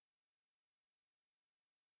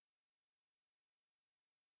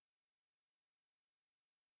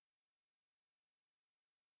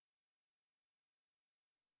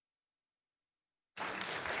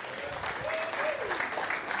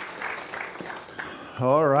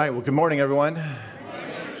All right. Well, good morning, everyone.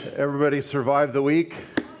 Everybody survived the week?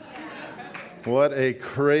 What a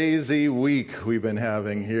crazy week we've been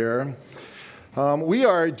having here. We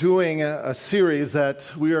are doing a series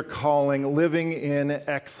that we are calling Living in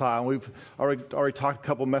Exile. We've already talked a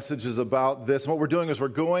couple messages about this. And what we're doing is we're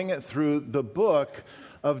going through the book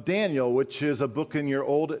of Daniel, which is a book in your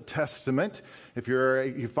Old Testament. If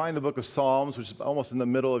you find the book of Psalms, which is almost in the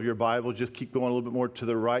middle of your Bible, just keep going a little bit more to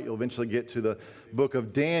the right. You'll eventually get to the book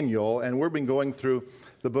of Daniel. And we've been going through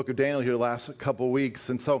the book of Daniel here the last couple weeks.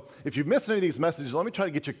 And so if you've missed any of these messages, let me try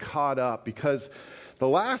to get you caught up, because the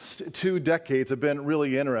last 2 decades have been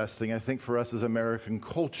really interesting, I think, for us as American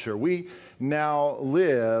culture. We now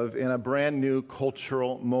live in a brand new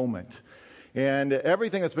cultural moment. And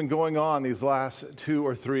everything that's been going on these last 2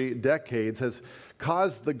 or 3 decades has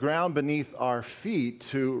caused the ground beneath our feet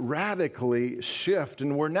to radically shift.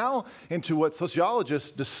 And we're now into what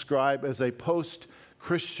sociologists describe as a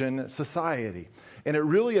post-Christian society. And it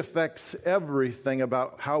really affects everything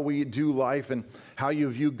about how we do life and how you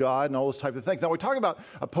view God and all those types of things. Now, we talk about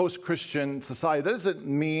a post-Christian society. That doesn't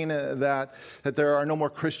mean that there are no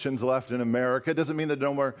more Christians left in America. It doesn't mean that there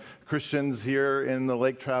are no more Christians here in the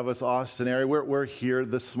Lake Travis, Austin area. We're here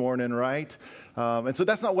this morning, right? And so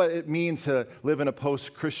that's not what it means to live in a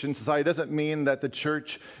post-Christian society. It doesn't mean that the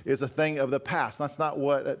church is a thing of the past. That's not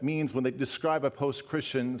what it means when they describe a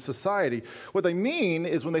post-Christian society. What they mean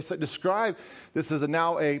is when they describe this as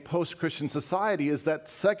now a post-Christian society is that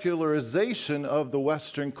secularization of the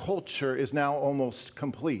Western culture is now almost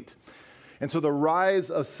complete. And so the rise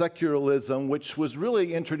of secularism, which was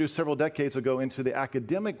really introduced several decades ago into the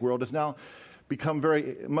academic world, has now become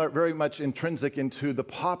very much intrinsic into the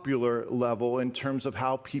popular level in terms of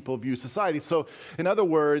how people view society. So, in other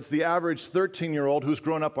words, the average 13-year-old who's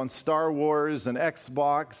grown up on Star Wars and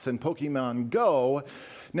Xbox and Pokemon Go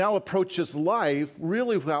now approaches life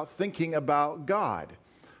really without thinking about God,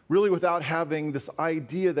 really without having this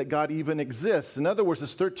idea that God even exists. In other words,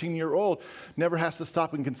 this 13-year-old never has to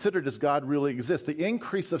stop and consider, does God really exist? The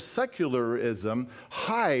increase of secularism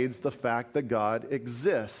hides the fact that God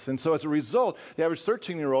exists. And so as a result, the average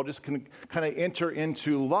 13-year-old just can kind of enter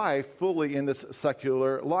into life fully in this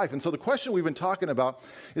secular life. And so the question we've been talking about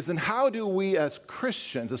is then how do we as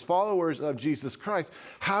Christians, as followers of Jesus Christ,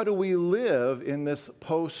 how do we live in this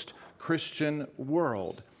post-Christian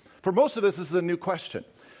world? For most of us, this is a new question.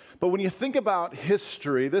 But when you think about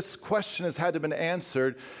history, this question has had to be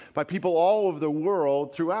answered by people all over the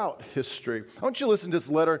world throughout history. I want you to listen to this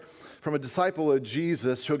letter from a disciple of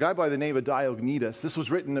Jesus to a guy by the name of Diognetus. This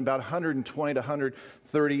was written about 120 to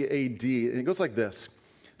 130 AD. And it goes like this.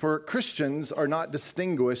 For Christians are not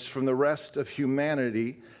distinguished from the rest of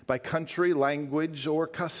humanity by country, language, or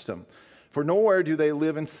custom. For nowhere do they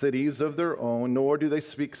live in cities of their own, nor do they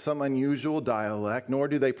speak some unusual dialect, nor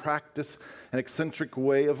do they practice an eccentric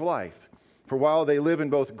way of life. For while they live in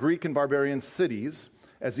both Greek and barbarian cities,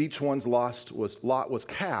 as each one's lot was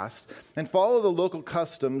cast, and follow the local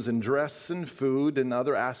customs in dress and food and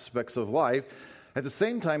other aspects of life, at the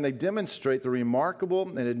same time they demonstrate the remarkable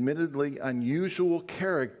and admittedly unusual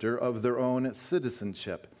character of their own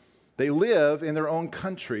citizenship. They live in their own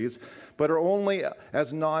countries, but are only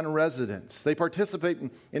as non-residents. They participate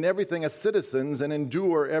in everything as citizens and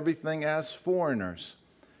endure everything as foreigners.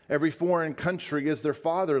 Every foreign country is their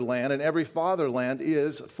fatherland, and every fatherland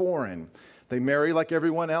is foreign. They marry like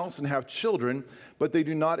everyone else and have children, but they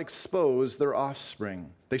do not expose their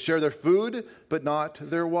offspring. They share their food, but not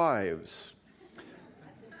their wives.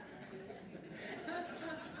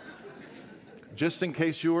 Just in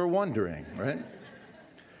case you were wondering, right?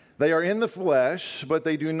 They are in the flesh, but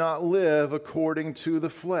they do not live according to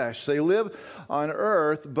the flesh. They live on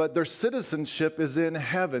earth, but their citizenship is in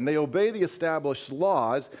heaven. They obey the established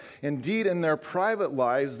laws. Indeed, in their private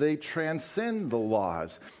lives, they transcend the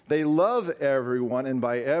laws. They love everyone, and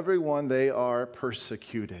by everyone they are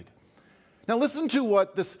persecuted. Now listen to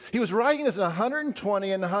what he was writing this in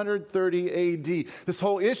 120 and 130 AD. This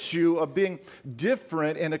whole issue of being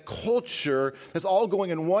different in a culture that's all going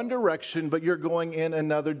in one direction, but you're going in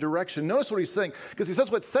another direction. Notice what he's saying, because he says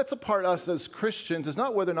what sets apart us as Christians is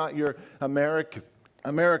not whether or not you're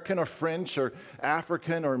American or French or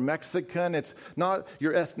African or Mexican. It's not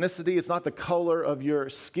your ethnicity. It's not the color of your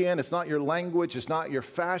skin. It's not your language. It's not your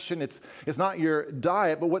fashion. It's not your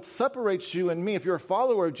diet. But what separates you and me, if you're a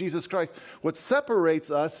follower of Jesus Christ, what separates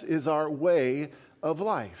us is our way of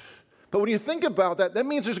life. But when you think about that, that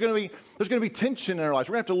means there's going to be tension in our lives.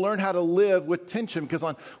 We're going to have to learn how to live with tension, because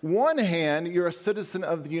on one hand, you're a citizen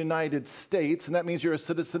of the United States, and that means you're a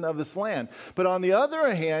citizen of this land. But on the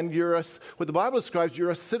other hand, what the Bible describes,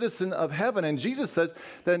 you're a citizen of heaven. And Jesus says,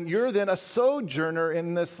 then you're then a sojourner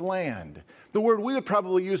in this land. The word we would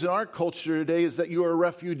probably use in our culture today is that you are a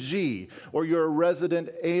refugee or you're a resident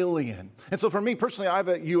alien. And so for me personally, I have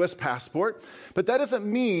a U.S. passport, but that doesn't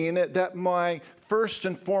mean that my first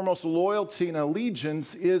and foremost loyalty and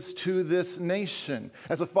allegiance is to this nation.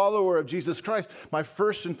 As a follower of Jesus Christ, my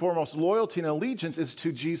first and foremost loyalty and allegiance is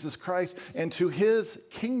to Jesus Christ and to his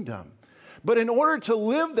kingdom. But in order to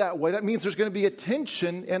live that way, that means there's going to be a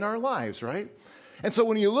tension in our lives, right? And so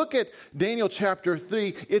when you look at Daniel chapter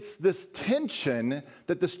 3, it's this tension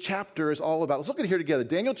that this chapter is all about. Let's look at it here together.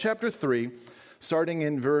 Daniel chapter 3, starting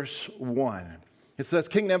in verse 1. It says,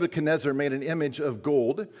 King Nebuchadnezzar made an image of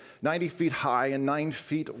gold, 90 feet high and 9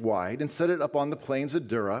 feet wide, and set it up on the plains of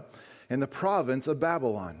Dura in the province of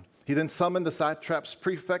Babylon. He then summoned the satraps,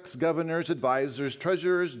 prefects, governors, advisors,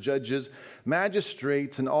 treasurers, judges,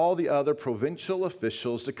 magistrates, and all the other provincial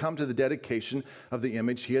officials to come to the dedication of the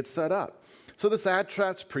image he had set up. So the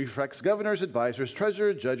satraps, prefects, governors, advisors,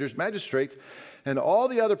 treasurers, judges, magistrates, and all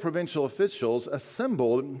the other provincial officials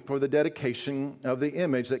assembled for the dedication of the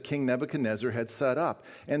image that King Nebuchadnezzar had set up,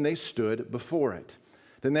 and they stood before it.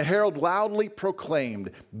 Then the herald loudly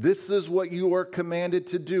proclaimed, "This is what you are commanded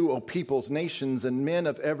to do, O peoples, nations, and men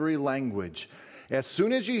of every language. As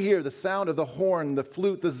soon as you hear the sound of the horn, the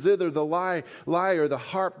flute, the zither, the lyre, the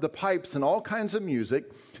harp, the pipes, and all kinds of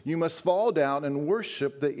music, you must fall down and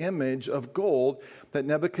worship the image of gold that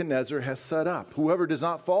Nebuchadnezzar has set up. Whoever does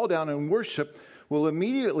not fall down and worship will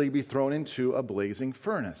immediately be thrown into a blazing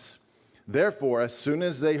furnace." Therefore, as soon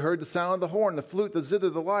as they heard the sound of the horn, the flute, the zither,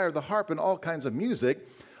 the lyre, the harp, and all kinds of music,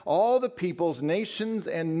 all the peoples, nations,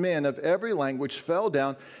 and men of every language fell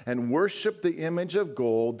down and worshiped the image of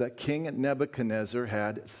gold that King Nebuchadnezzar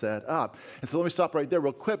had set up. And so let me stop right there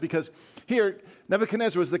real quick, because here,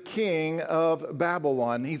 Nebuchadnezzar was the king of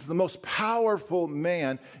Babylon. He's the most powerful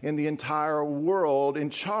man in the entire world, in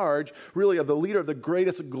charge, really, of the leader of the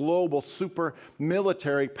greatest global super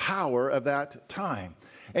military power of that time.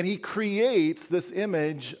 And he creates this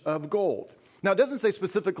image of gold. Now, it doesn't say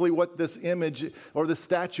specifically what this image or this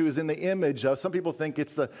statue is in the image of. Some people think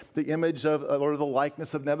it's the image of, or the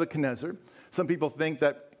likeness of Nebuchadnezzar. Some people think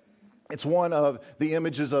that it's one of the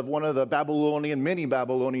images of one of the many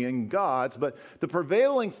Babylonian gods. But the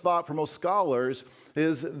prevailing thought for most scholars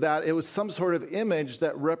is that it was some sort of image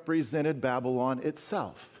that represented Babylon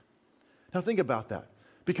itself. Now, think about that.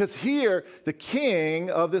 Because here, the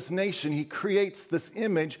king of this nation, he creates this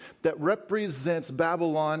image that represents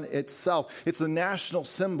Babylon itself. It's the national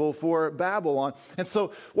symbol for Babylon. And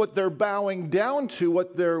so what they're bowing down to,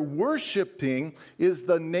 what they're worshiping, is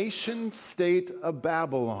the nation state of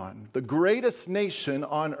Babylon, the greatest nation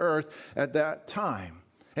on earth at that time.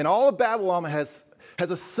 And all of Babylon has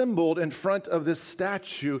assembled in front of this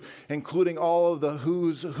statue, including all of the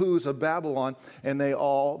who's of Babylon, and they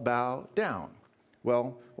all bow down.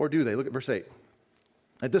 Well, or do they? Look at verse 8.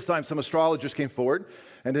 At this time, some astrologers came forward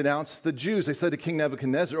and denounced the Jews. They said to King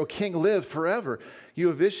Nebuchadnezzar, "O king, live forever. You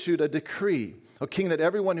have issued a decree, O king, that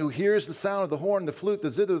everyone who hears the sound of the horn, the flute,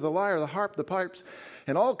 the zither, the lyre, the harp, the pipes,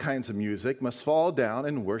 and all kinds of music must fall down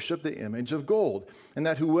and worship the image of gold, and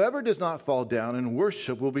that whoever does not fall down and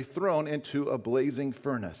worship will be thrown into a blazing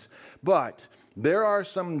furnace. But there are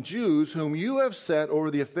some Jews whom you have set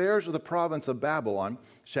over the affairs of the province of Babylon,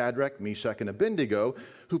 Shadrach, Meshach, and Abednego,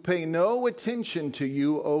 who pay no attention to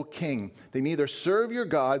you, O king. They neither serve your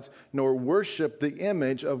gods nor worship the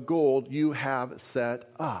image of gold you have set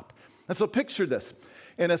up." And so picture this.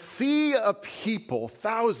 In a sea of people,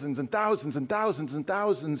 thousands and thousands and thousands and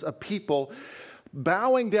thousands of people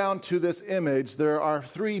bowing down to this image, there are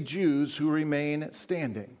 3 Jews who remain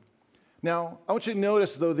standing. Now, I want you to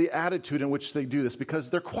notice, though, the attitude in which they do this, because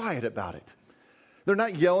they're quiet about it. They're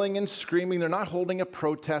not yelling and screaming. They're not holding a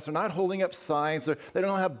protest. They're not holding up signs. They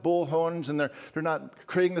don't have bullhorns, and they're not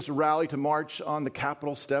creating this rally to march on the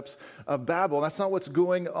Capitol steps of Babylon. That's not what's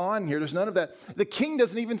going on here. There's none of that. The king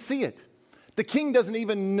doesn't even see it. The king doesn't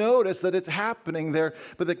even notice that it's happening there.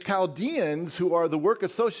 But the Chaldeans, who are the work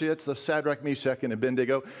associates of Shadrach, Meshach, and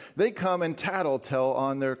Abednego, they come and tattletale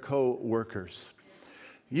on their co-workers.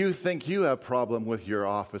 You think you have a problem with your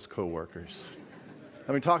office co-workers.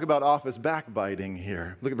 I mean, talk about office backbiting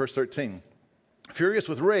here. Look at verse 13. Furious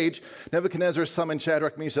with rage, Nebuchadnezzar summoned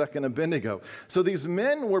Shadrach, Meshach, and Abednego. So these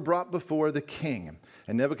men were brought before the king.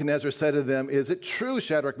 And Nebuchadnezzar said to them, "Is it true,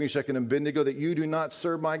 Shadrach, Meshach, and Abednego, that you do not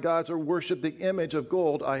serve my gods or worship the image of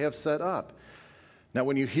gold I have set up?" Now,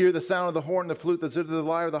 when you hear the sound of the horn, the flute, the zither, the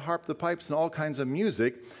lyre, the harp, the pipes, and all kinds of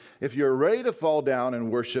music, if you're ready to fall down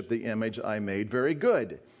and worship the image I made, very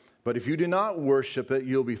good. But if you do not worship it,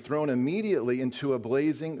 you'll be thrown immediately into a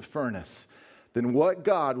blazing furnace. Then what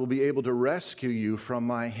God will be able to rescue you from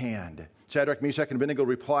my hand?" Shadrach, Meshach, and Abednego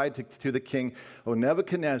replied to the king, "O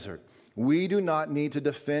Nebuchadnezzar, we do not need to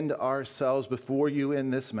defend ourselves before you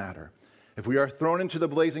in this matter. If we are thrown into the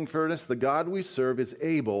blazing furnace, the God we serve is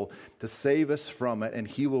able to save us from it, and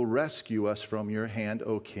he will rescue us from your hand,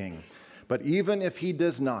 O king. But even if he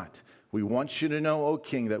does not, we want you to know, O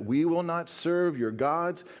king, that we will not serve your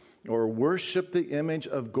gods or worship the image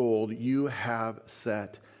of gold you have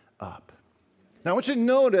set up." Now, I want you to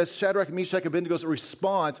notice Shadrach, Meshach, and Abednego's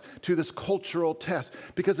response to this cultural test,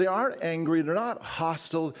 because they aren't angry, they're not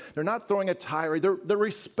hostile, they're not throwing a tirade, they're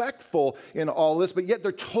respectful in all this, but yet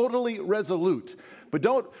they're totally resolute. But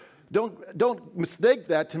don't mistake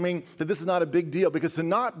that to mean that this is not a big deal, because to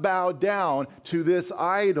not bow down to this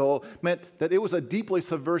idol meant that it was a deeply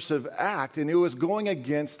subversive act, and it was going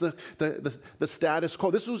against the status quo.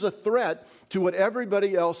 This was a threat to what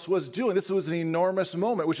everybody else was doing. This was an enormous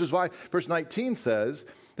moment, which is why verse 19 says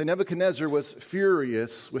that Nebuchadnezzar was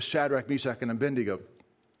furious with Shadrach, Meshach, and Abednego,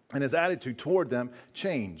 and his attitude toward them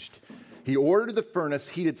changed. He ordered the furnace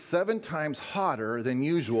heated 7 times hotter than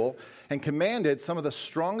usual and commanded some of the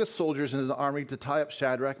strongest soldiers in his army to tie up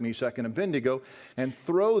Shadrach, Meshach, and Abednego and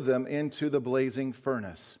throw them into the blazing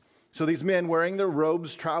furnace. So these men, wearing their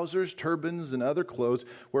robes, trousers, turbans, and other clothes,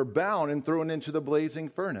 were bound and thrown into the blazing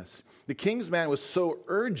furnace. The king's man was so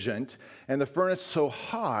urgent and the furnace so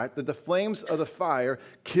hot that the flames of the fire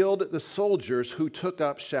killed the soldiers who took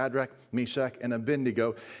up Shadrach, Meshach, and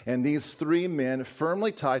Abednego. And these 3 men,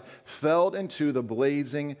 firmly tied, fell into the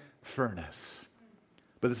blazing furnace.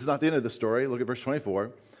 But this is not the end of the story. Look at verse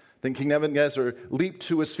 24. Then King Nebuchadnezzar leaped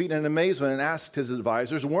to his feet in amazement and asked his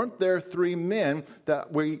advisors, "Weren't there 3 men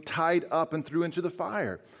that we tied up and threw into the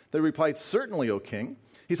fire?" They replied, "Certainly, O king."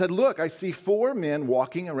 He said, "Look, I see 4 men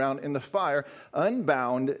walking around in the fire,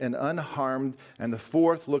 unbound and unharmed, and the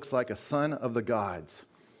 4th looks like a son of the gods."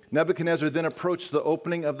 Nebuchadnezzar then approached the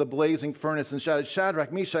opening of the blazing furnace and shouted,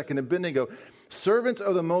 "Shadrach, Meshach, and Abednego, servants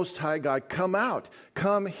of the Most High God, come out,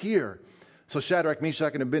 come here." So Shadrach,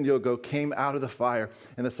 Meshach, and Abednego came out of the fire,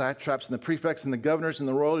 and the satraps and the prefects and the governors and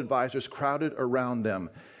the royal advisors crowded around them.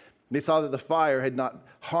 They saw that the fire had not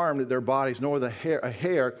harmed their bodies, nor a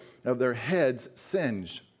hair of their heads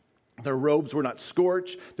singed. Their robes were not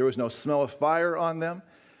scorched. There was no smell of fire on them.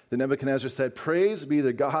 Then Nebuchadnezzar said, "Praise be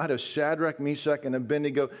the God of Shadrach, Meshach, and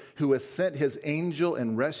Abednego, who has sent his angel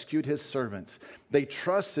and rescued his servants. They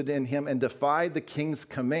trusted in him and defied the king's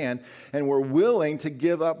command and were willing to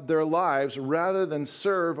give up their lives rather than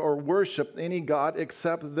serve or worship any god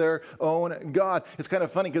except their own God." It's kind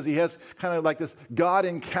of funny because he has kind of like this God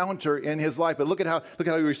encounter in his life. But look at how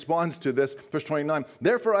he responds to this. Verse 29,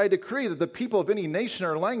 "Therefore I decree that the people of any nation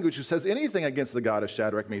or language who says anything against the God of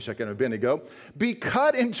Shadrach, Meshach, and Abednego be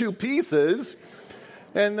cut into pieces,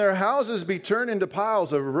 and their houses be turned into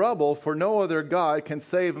piles of rubble, for no other God can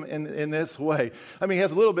save them in this way." I mean, he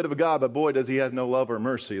has a little bit of a God, but boy, does he have no love or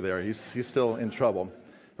mercy there. He's still in trouble.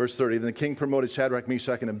 Verse 30, "Then the king promoted Shadrach,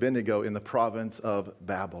 Meshach, and Abednego in the province of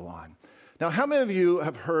Babylon." Now, how many of you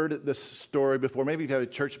have heard this story before? Maybe you've had a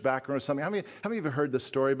church background or something. How many of you have heard this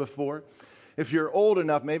story before? If you're old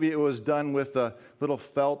enough, maybe it was done with the little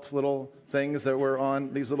felt little things that were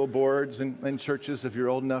on these little boards in churches, if you're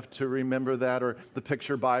old enough to remember that, or the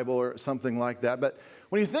picture Bible or something like that. But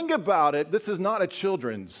when you think about it, this is not a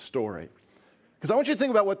children's story. Because I want you to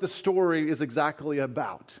think about what the story is exactly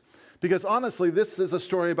about. Because honestly, this is a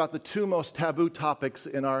story about the 2 most taboo topics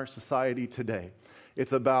in our society today.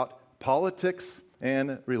 It's about politics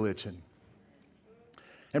and religion.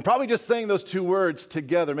 And probably just saying those 2 words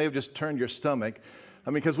together may have just turned your stomach. I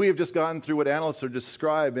mean, because we have just gone through what analysts are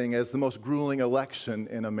describing as the most grueling election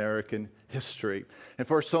in American history. And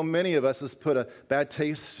for so many of us, it's put a bad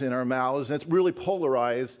taste in our mouths, and it's really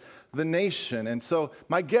polarized the nation. And so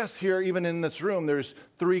my guess here, even in this room, there's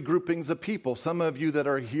 3 groupings of people. Some of you that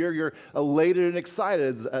are here, you're elated and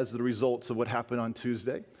excited as the results of what happened on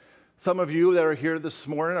Tuesday. Some of you that are here this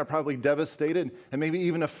morning are probably devastated and maybe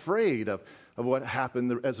even afraid of what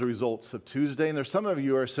happened as a result of Tuesday. And there's some of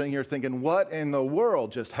you who are sitting here thinking, what in the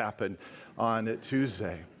world just happened on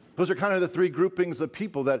Tuesday? Those are kind of the 3 groupings of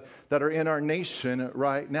people that are in our nation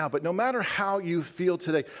right now. But no matter how you feel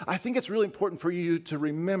today, I think it's really important for you to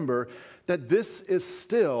remember that this is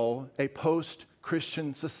still a post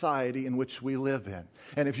Christian society in which we live in.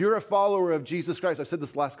 And if you're a follower of Jesus Christ, I've said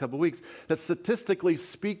this the last couple of weeks, that statistically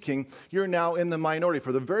speaking, you're now in the minority.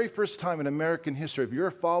 For the very first time in American history, if you're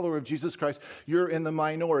a follower of Jesus Christ, you're in the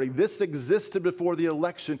minority. This existed before the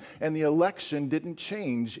election, and the election didn't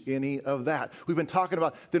change any of that. We've been talking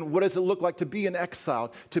about, then what does it look like to be an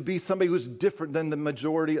exile, to be somebody who's different than the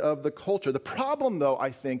majority of the culture? The problem, though,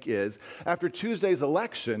 I think is, after Tuesday's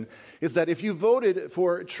election, is that if you voted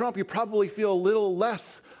for Trump, you probably feel a little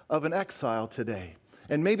less of an exile today.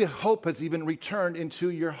 And maybe hope has even returned into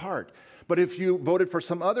your heart. But if you voted for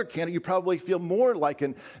some other candidate, you probably feel more like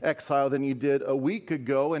an exile than you did a week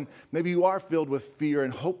ago. And maybe you are filled with fear,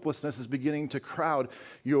 and hopelessness is beginning to crowd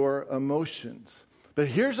your emotions. But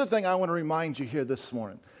here's the thing I want to remind you here this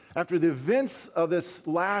morning. After the events of this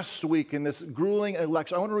last week in this grueling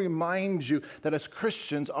election, I want to remind you that as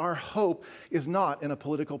Christians, our hope is not in a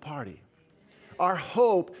political party. Our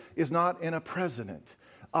hope is not in a president.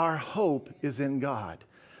 Our hope is in God.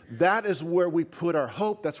 That is where we put our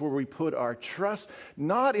hope. That's where we put our trust.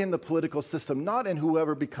 Not in the political system, not in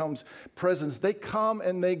whoever becomes presidents. They come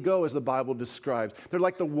and they go, as the Bible describes. They're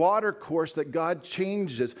like the water course that God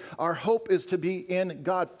changes. Our hope is to be in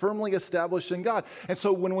God, firmly established in God. And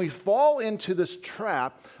so when we fall into this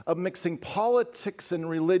trap of mixing politics and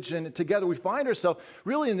religion together, we find ourselves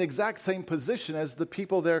really in the exact same position as the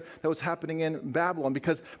people there that was happening in Babylon.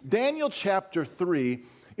 Because Daniel chapter 3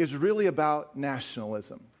 is really about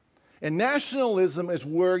nationalism. And nationalism is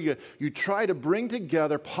where you try to bring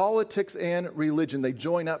together politics and religion. They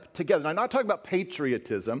join up together. Now, I'm not talking about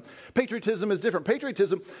patriotism. Patriotism is different.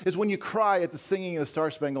 Patriotism is when you cry at the singing of the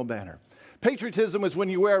Star-Spangled Banner. Patriotism is when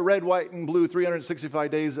you wear red, white, and blue 365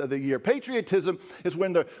 days of the year. Patriotism is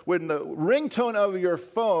when the ringtone of your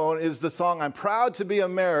phone is the song "I'm Proud to Be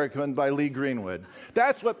American" by Lee Greenwood.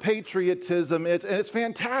 That's what patriotism is, and it's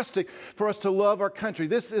fantastic for us to love our country.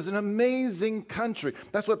 This is an amazing country.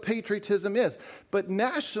 That's what patriotism is. But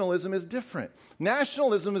nationalism is different.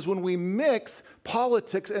 Nationalism is when we mix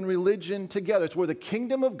politics and religion together. It's where the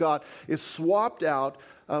kingdom of God is swapped out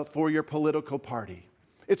for your political party.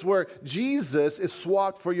 It's where Jesus is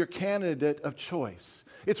swapped for your candidate of choice.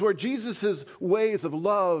 It's where Jesus' ways of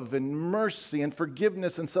love and mercy and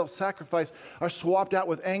forgiveness and self-sacrifice are swapped out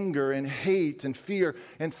with anger and hate and fear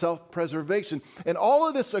and self-preservation. And all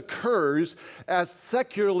of this occurs as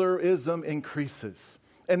secularism increases.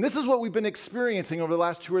 And this is what we've been experiencing over the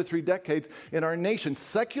last 2 or 3 decades in our nation.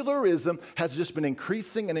 Secularism has just been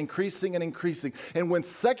increasing and increasing and increasing. And when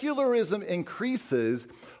secularism increases,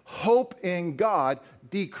 hope in God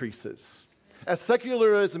decreases. As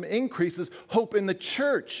secularism increases, hope in the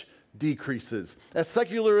church decreases. As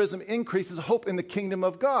secularism increases, hope in the kingdom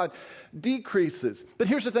of God decreases. But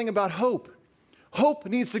here's the thing about hope. Hope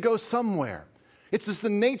needs to go somewhere. It's just the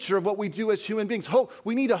nature of what we do as human beings. Hope.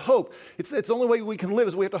 We need a hope. It's the only way we can live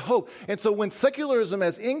is we have to hope. And so when secularism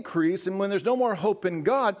has increased and when there's no more hope in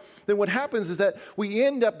God, then what happens is that we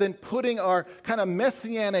end up then putting our kind of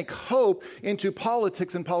messianic hope into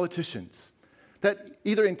politics and politicians. That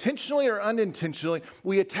either intentionally or unintentionally,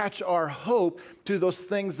 we attach our hope to those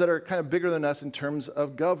things that are kind of bigger than us in terms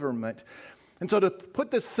of government. And so to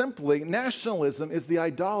put this simply, nationalism is the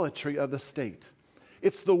idolatry of the state.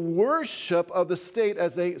 It's the worship of the state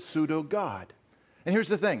as a pseudo-god. And here's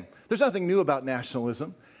the thing. There's nothing new about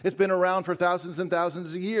nationalism. It's been around for thousands and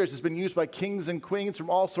thousands of years. It's been used by kings and queens from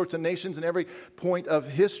all sorts of nations in every point of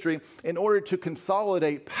history in order to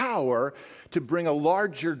consolidate power, to bring a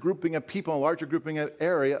larger grouping of people, a larger grouping of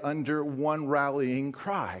area under one rallying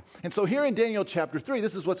cry. And so here in Daniel chapter 3,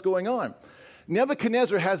 this is what's going on.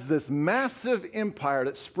 Nebuchadnezzar has this massive empire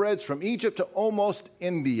that spreads from Egypt to almost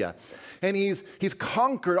India. And he's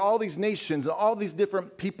conquered all these nations and all these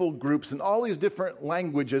different people groups and all these different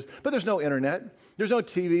languages. But there's no internet. There's no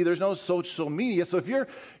TV. There's no social media. So if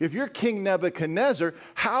you're King Nebuchadnezzar,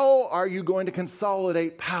 how are you going to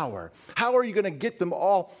consolidate power? How are you going to get them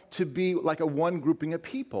all to be like a one grouping of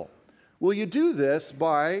people? Well, you do this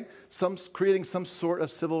by creating some sort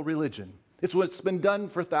of civil religion. It's what's been done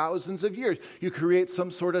for thousands of years. You create some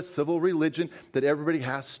sort of civil religion that everybody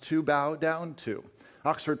has to bow down to.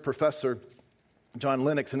 Oxford professor John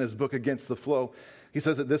Lennox, in his book Against the Flow, he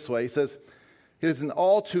says it this way. He says, "It is an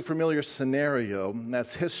all too familiar scenario,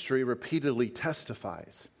 as history repeatedly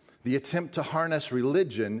testifies, the attempt to harness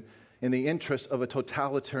religion in the interest of a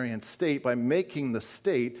totalitarian state by making the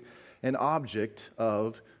state an object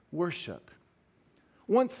of worship."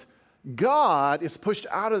 Once God is pushed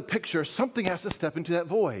out of the picture, something has to step into that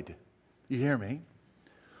void. You hear me?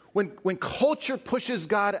 When culture pushes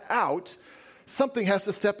God out, something has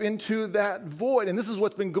to step into that void. And this is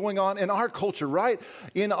what's been going on in our culture, right?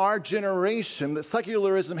 In our generation, that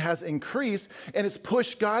secularism has increased and it's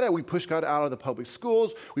pushed God out. We push God out of the public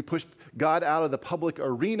schools. We push God out of the public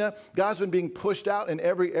arena. God's been being pushed out in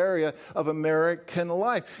every area of American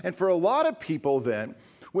life. And for a lot of people then,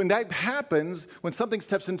 when that happens, when something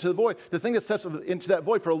steps into the void, the thing that steps into that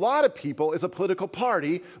void for a lot of people is a political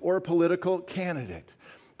party or a political candidate.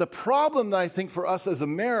 The problem that I think for us as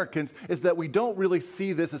Americans is that we don't really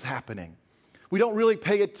see this as happening. We don't really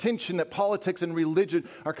pay attention that politics and religion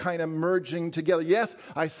are kind of merging together. Yes,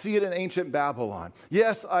 I see it in ancient Babylon.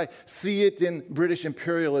 Yes, I see it in British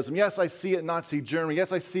imperialism. Yes, I see it in Nazi Germany.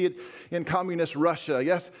 Yes, I see it in communist Russia.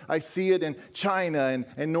 Yes, I see it in China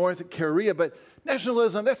and North Korea. But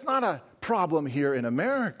nationalism, that's not a problem here in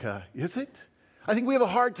America, is it? I think we have a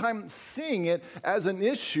hard time seeing it as an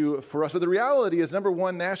issue for us. But the reality is, number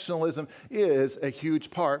one, nationalism is a huge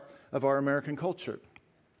part of our American culture.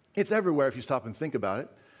 It's everywhere if you stop and think about it.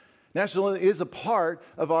 Nationalism is a part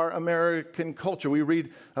of our American culture. We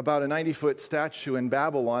read about a 90-foot statue in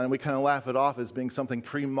Babylon, and we kind of laugh it off as being something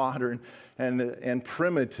pre-modern and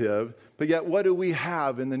primitive. But yet, what do we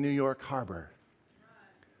have in the New York Harbor?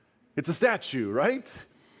 It's a statue, right?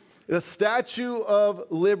 The Statue of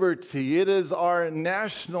Liberty. It is our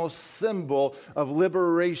national symbol of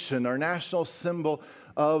liberation, our national symbol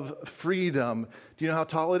of freedom. Do you know how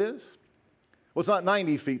tall it is? Well, it's not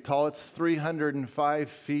 90 feet tall. It's 305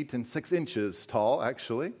 feet and 6 inches tall,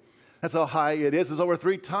 actually. That's how high it is. It's over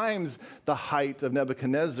 3 times the height of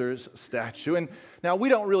Nebuchadnezzar's statue. And now, we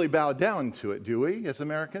don't really bow down to it, do we, as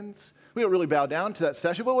Americans? We don't really bow down to that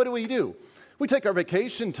statue, but what do? We take our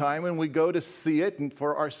vacation time and we go to see it and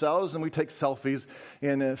for ourselves, and we take selfies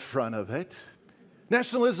in front of it.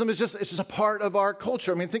 Nationalism is just a part of our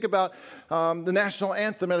culture. I mean, think about the national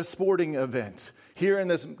anthem at a sporting event. Here in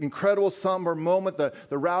this incredible somber moment, the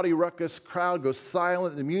rowdy ruckus crowd goes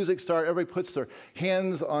silent, the music starts, everybody puts their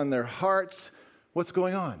hands on their hearts. What's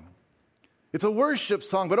going on? It's a worship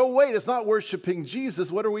song, but oh wait, it's not worshiping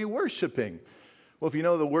Jesus. What are we worshiping? Well, if you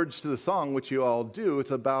know the words to the song, which you all do,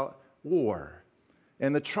 it's about war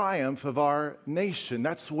and the triumph of our nation.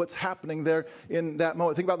 That's what's happening there in that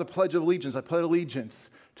moment. Think about the Pledge of Allegiance. I pledge allegiance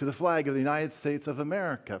to the flag of the United States of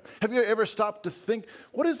America. Have you ever stopped to think,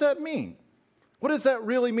 what does that mean? What does that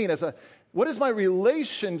really mean? What is my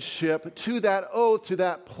relationship to that oath, to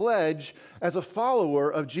that pledge as a follower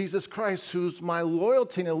of Jesus Christ, whose my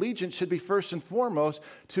loyalty and allegiance should be first and foremost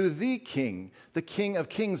to the King of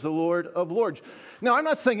Kings, the Lord of Lords. Now, I'm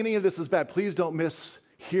not saying any of this is bad. Please don't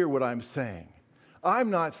mishear what I'm saying. I'm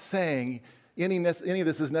not saying any of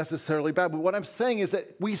this is necessarily bad, but what I'm saying is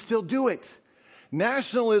that we still do it.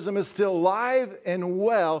 Nationalism is still alive and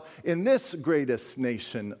well in this greatest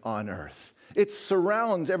nation on earth. It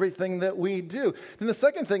surrounds everything that we do. Then the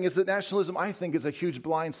second thing is that nationalism, I think, is a huge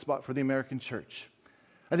blind spot for the American church.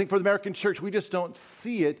 I think for the American church, we just don't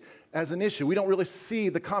see it as an issue. We don't really see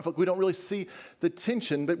the conflict. We don't really see the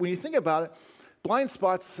tension. But when you think about it, blind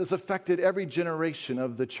spots has affected every generation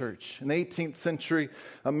of the church. In the 18th century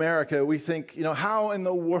America, we think, how in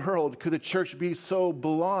the world could the church be so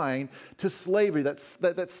blind to slavery,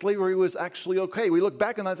 that slavery was actually okay? We look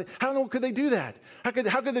back on that and think, how in the world could they do that? How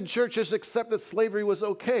could the church just accept that slavery was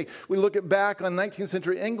okay? We look back on 19th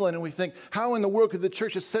century England and we think, how in the world could the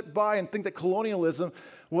church just sit by and think that colonialism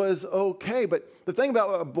was okay? But the thing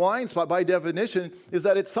about a blind spot, by definition, is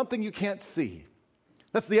that it's something you can't see.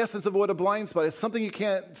 That's the essence of what a blind spot is, something you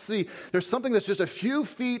can't see. There's something that's just a few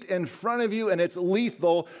feet in front of you and it's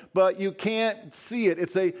lethal, but you can't see it.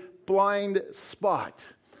 It's a blind spot.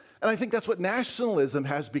 And I think that's what nationalism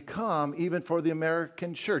has become even for the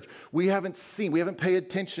American church. We haven't paid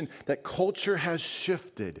attention that culture has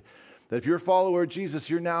shifted. That if you're a follower of Jesus,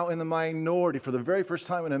 you're now in the minority for the very first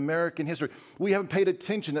time in American history. We haven't paid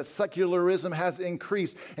attention that secularism has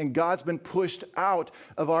increased and God's been pushed out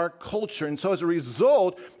of our culture. And so as a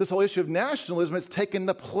result, this whole issue of nationalism has taken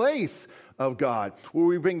the place of God, where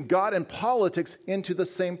we bring God and politics into the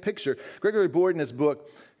same picture. Gregory Boyd, in his book,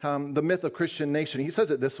 The Myth of Christian Nation, he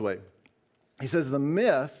says it this way. He says, the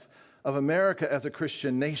myth of America as a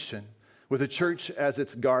Christian nation, with the church as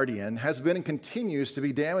its guardian, has been and continues to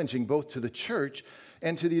be damaging both to the church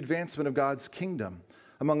and to the advancement of God's kingdom.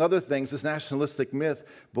 Among other things, this nationalistic myth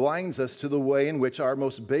blinds us to the way in which our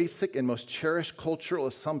most basic and most cherished cultural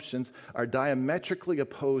assumptions are diametrically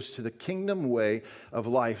opposed to the kingdom way of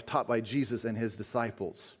life taught by Jesus and his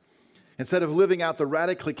disciples. Instead of living out the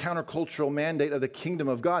radically countercultural mandate of the kingdom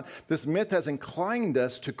of God, this myth has inclined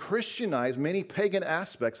us to Christianize many pagan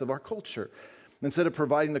aspects of our culture. Instead of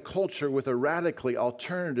providing the culture with a radically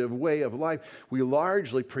alternative way of life, we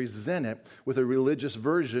largely present it with a religious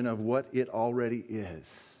version of what it already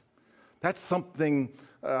is. That's something,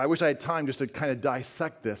 I wish I had time just to kind of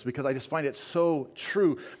dissect this because I just find it so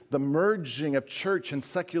true. The merging of church and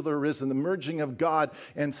secularism, the merging of God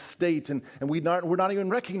and state, and we're not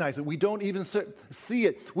even recognizing it. We don't even see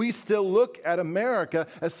it. We still look at America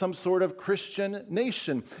as some sort of Christian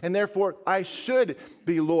nation, and therefore I should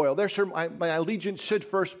be loyal. My allegiance should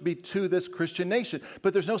first be to this Christian nation,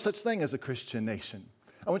 but there's no such thing as a Christian nation.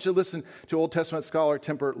 I want you to listen to Old Testament scholar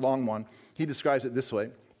Temper Longman. He describes it this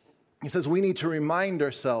way. He says, we need to remind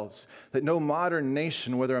ourselves that no modern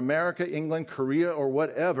nation, whether America, England, Korea, or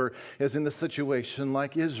whatever, is in the situation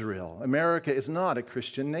like Israel. America is not a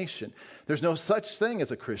Christian nation. There's no such thing as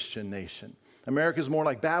a Christian nation. America is more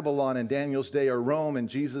like Babylon in Daniel's day or Rome in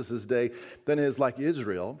Jesus' day than it is like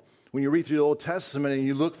Israel. When you read through the Old Testament and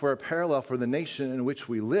you look for a parallel for the nation in which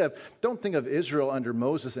we live, don't think of Israel under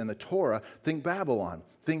Moses and the Torah. Think Babylon.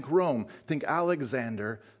 Think Rome. Think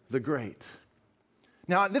Alexander the Great.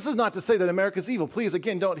 Now, this is not to say that America's evil. Please,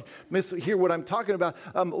 again, don't mishear what I'm talking about.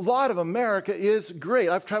 A lot of America is great.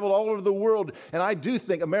 I've traveled all over the world, and I do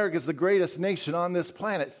think America is the greatest nation on this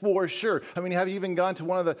planet, for sure. I mean, have you even gone to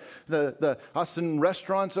one of the Austin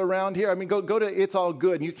restaurants around here? I mean, go to It's All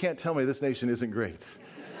Good, and you can't tell me this nation isn't great.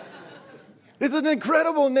 It's an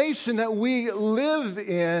incredible nation that we live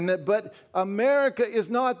in, but America is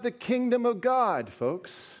not the kingdom of God,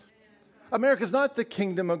 folks. America is not the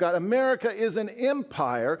kingdom of God. America is an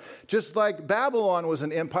empire, just like Babylon was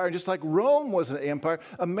an empire, and just like Rome was an empire.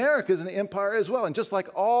 America is an empire as well. And just like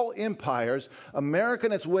all empires, America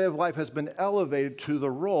and its way of life has been elevated to the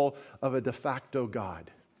role of a de facto God.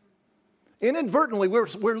 Inadvertently,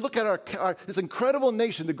 we're looking at this incredible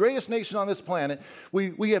nation, the greatest nation on this planet.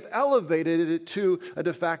 We have elevated it to a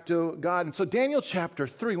de facto God. And so Daniel chapter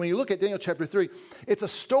 3, when you look at Daniel chapter 3, it's a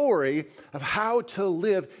story of how to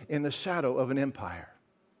live in the shadow of an empire.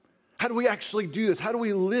 How do we actually do this? How do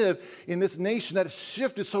we live in this nation that has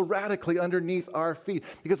shifted so radically underneath our feet?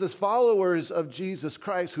 Because as followers of Jesus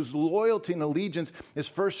Christ, whose loyalty and allegiance is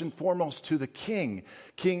first and foremost to the King,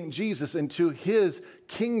 King Jesus, and to his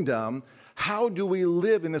kingdom, how do we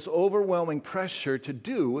live in this overwhelming pressure to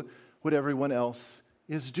do what everyone else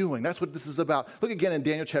is doing? That's what this is about. Look again in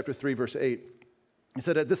Daniel chapter 3, verse 8. He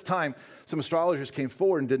said, at this time, some astrologers came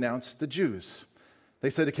forward and denounced the Jews. They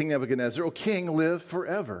said to King Nebuchadnezzar, O king, live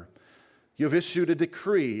forever. You have issued a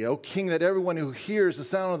decree, O king, that everyone who hears the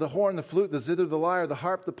sound of the horn, the flute, the zither, the lyre, the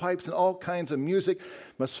harp, the pipes, and all kinds of music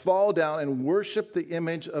must fall down and worship the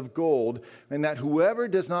image of gold, and that whoever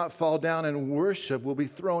does not fall down and worship will be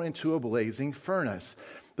thrown into a blazing furnace.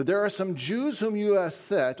 But there are some Jews whom you have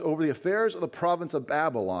set over the affairs of the province of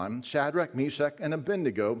Babylon, Shadrach, Meshach, and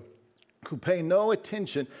Abednego, who pay no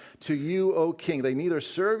attention to you, O king. They neither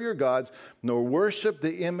serve your gods nor worship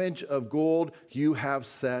the image of gold you have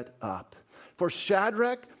set up. For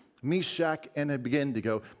Shadrach, Meshach, and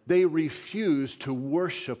Abednego, they refused to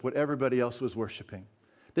worship what everybody else was worshiping.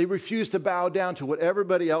 They refused to bow down to what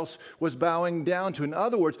everybody else was bowing down to. In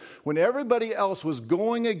other words, when everybody else was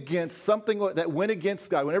going against something that went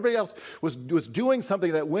against God, when everybody else was doing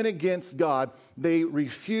something that went against God, they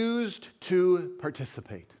refused to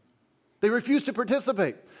participate. They refused to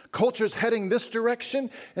participate. Culture's heading this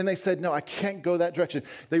direction, and they said, no, I can't go that direction.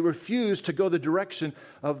 They refused to go the direction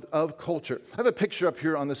of culture. I have a picture up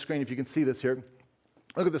here on the screen, if you can see this here.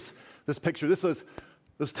 Look at this picture. This was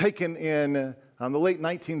taken in the late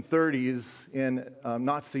 1930s in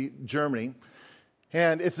Nazi Germany.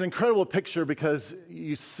 And it's an incredible picture because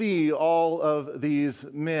you see all of these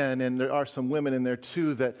men, and there are some women in there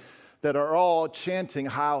too, that are all chanting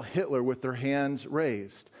Heil Hitler with their hands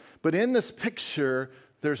raised. But in this picture,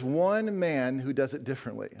 there's one man who does it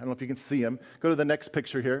differently. I don't know if you can see him. Go to the next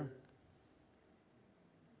picture here.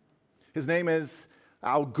 His name is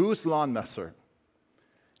August Landmesser.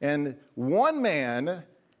 And one man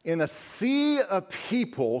in a sea of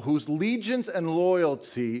people whose allegiance and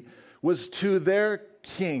loyalty was to their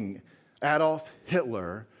king, Adolf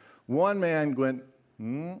Hitler, one man went,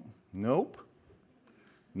 nope,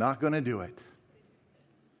 not going to do it.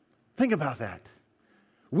 Think about that.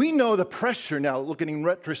 We know the pressure now, looking in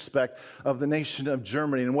retrospect, of the nation of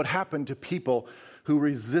Germany and what happened to people who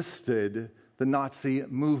resisted the Nazi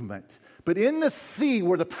movement. But in the sea,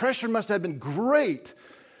 where the pressure must have been great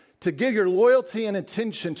to give your loyalty and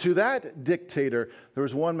attention to that dictator, there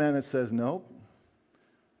was one man that says, nope,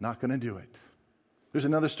 not going to do it. There's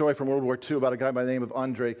another story from World War II about a guy by the name of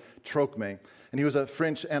André Trocmé. And he was a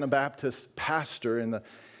French Anabaptist pastor in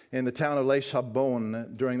in the town of Les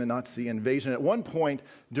Charbonnes during the Nazi invasion. At one point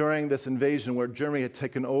during this invasion, where Germany had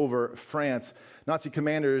taken over France, Nazi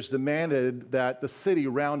commanders demanded that the city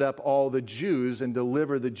round up all the Jews and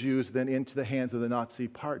deliver the Jews then into the hands of the Nazi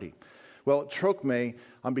party. Well, Trocmé,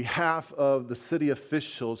 on behalf of the city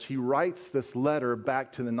officials, he writes this letter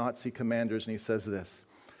back to the Nazi commanders, and he says this: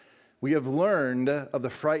 "We have learned of the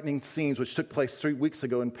frightening scenes which took place 3 weeks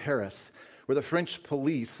ago in Paris, where the French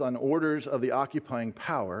police, on orders of the occupying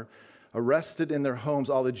power, arrested in their homes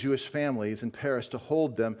all the Jewish families in Paris to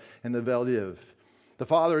hold them in the Veldiv. The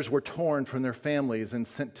fathers were torn from their families and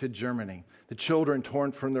sent to Germany. The children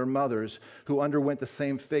torn from their mothers, who underwent the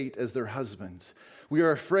same fate as their husbands. We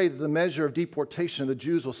are afraid that the measure of deportation of the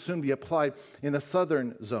Jews will soon be applied in the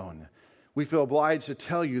southern zone. We feel obliged to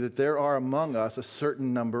tell you that there are among us a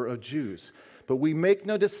certain number of Jews. But we make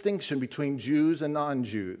no distinction between Jews and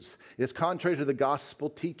non-Jews. It is contrary to the gospel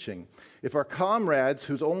teaching. If our comrades,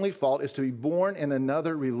 whose only fault is to be born in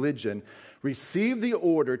another religion, receive the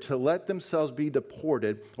order to let themselves be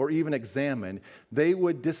deported or even examined, they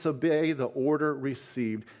would disobey the order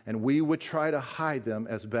received, and we would try to hide them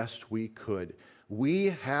as best we could.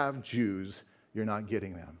 We have Jews, you're not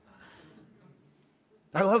getting them."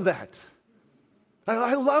 I love that.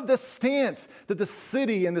 I love this stance that the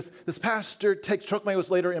city and this pastor takes. Trocmé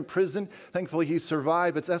was later imprisoned. Thankfully, he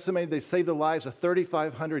survived. It's estimated they saved the lives of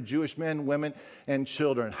 3,500 Jewish men, women, and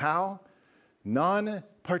children. How?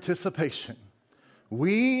 Non-participation.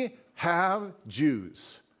 We have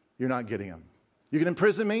Jews. You're not getting them. You can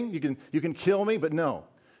imprison me. You can kill me. But no,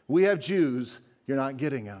 we have Jews. You're not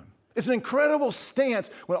getting them. It's an incredible stance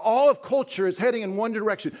when all of culture is heading in one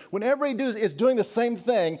direction. When everybody is doing the same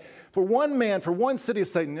thing, for one man, for one city to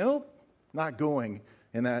say, nope, not going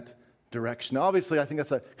in that direction. Now, obviously, I think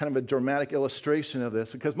that's a kind of a dramatic illustration of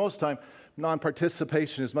this, because most of the time,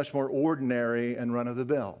 non-participation is much more ordinary and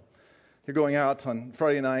run-of-the-mill. You're going out on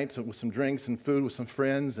Friday night with some drinks and food with some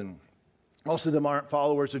friends, and most of them aren't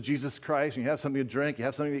followers of Jesus Christ. You have something to drink, you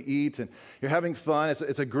have something to eat, and you're having fun.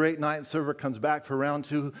 It's a great night, and server comes back for round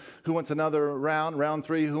 2. Who wants another round? Round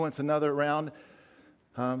 3, who wants another round?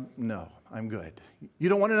 No, I'm good. You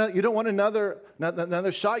don't want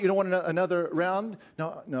another shot? You don't want another round?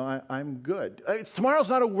 No, I'm good. Tomorrow's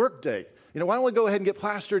not a work day. Why don't we go ahead and get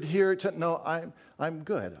plastered here? No, I'm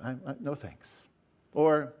good. No thanks.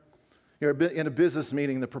 Or you're in a business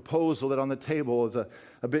meeting, the proposal that on the table is a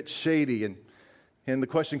bit shady, and the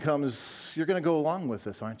question comes, you're going to go along with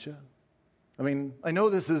this, aren't you? I mean, I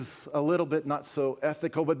know this is a little bit not so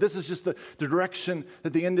ethical, but this is just the direction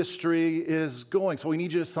that the industry is going, so we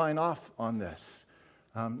need you to sign off on this.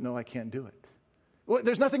 No, I can't do it. Well,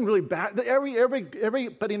 there's nothing really bad.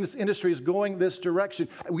 Everybody in this industry is going this direction.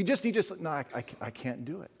 We just need to, no, I can't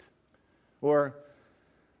do it. Or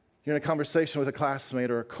you're in a conversation with a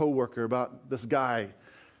classmate or a coworker about this guy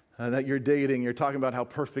that you're dating. You're talking about how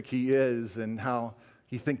perfect he is and how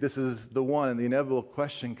you think this is the one. And the inevitable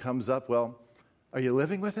question comes up, well, are you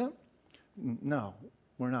living with him? No,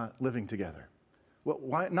 we're not living together. Well,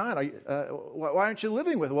 why not? Why aren't you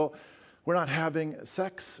living with him? Well, we're not having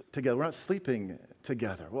sex together. We're not sleeping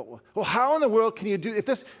together. Well, how in the world can you do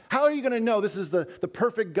this? How are you going to know this is the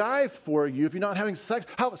perfect guy for you if you're not having sex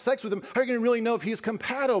with him? How are you going to really know if he's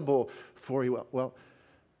compatible for you? Well,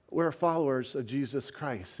 we're followers of Jesus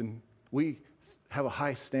Christ, and we have a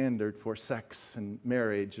high standard for sex and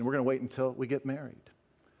marriage, and we're going to wait until we get married.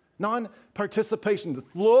 Non-participation, the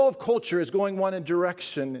flow of culture is going one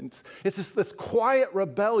direction. It's this quiet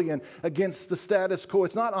rebellion against the status quo.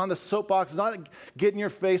 It's not on the soapbox. It's not get in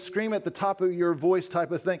your face, scream at the top of your voice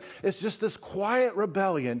type of thing. It's just this quiet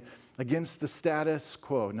rebellion against the status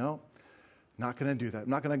quo. No, not going to do that. I'm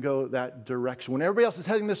not going to go that direction. When everybody else is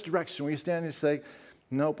heading this direction, when you stand and say,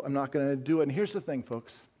 nope, I'm not going to do it. And here's the thing,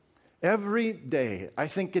 folks. Every day, I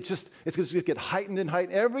think it's going to get heightened and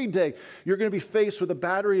heightened. Every day, you're going to be faced with a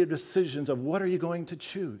battery of decisions of what are you going to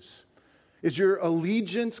choose. Is your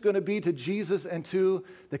allegiance going to be to Jesus and to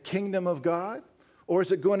the kingdom of God? Or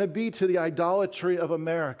is it going to be to the idolatry of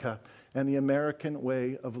America and the American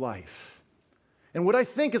way of life? And what I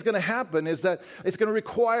think is going to happen is that it's going to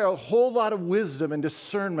require a whole lot of wisdom and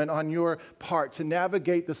discernment on your part to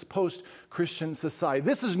navigate this post-Christian society.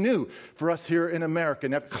 This is new for us here in America.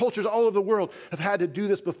 Now, cultures all over the world have had to do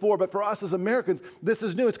this before, but for us as Americans, this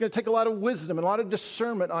is new. It's going to take a lot of wisdom and a lot of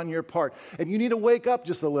discernment on your part. And you need to wake up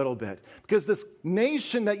just a little bit, because this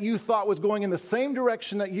nation that you thought was going in the same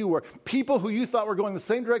direction that you were, people who you thought were going the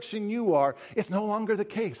same direction you are, it's no longer the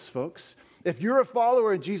case, folks. If you're a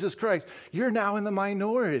follower of Jesus Christ, you're now in the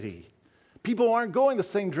minority. People aren't going the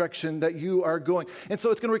same direction that you are going. And so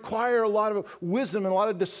it's going to require a lot of wisdom and a lot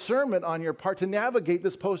of discernment on your part to navigate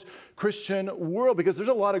this post-Christian world, because there's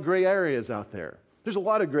a lot of gray areas out there. There's a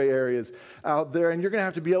lot of gray areas out there, and you're going to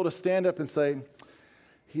have to be able to stand up and say,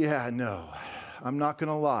 yeah, no, I'm not going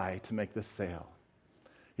to lie to make this sale.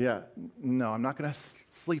 Yeah, no, I'm not going to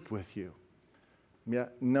sleep with you. Yeah,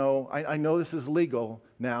 no, I know this is legal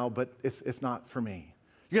now, but it's not for me.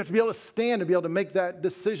 You have to be able to stand and be able to make that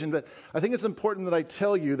decision. But I think it's important that I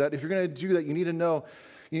tell you that if you're going to do that, you need to know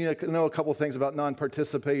a couple things about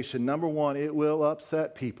non-participation. Number one, it will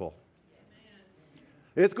upset people.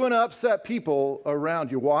 It's going to upset people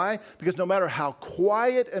around you. Why? Because no matter how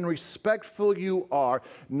quiet and respectful you are,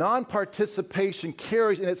 non-participation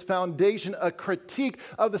carries in its foundation a critique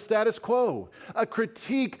of the status quo, a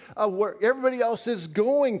critique of where everybody else is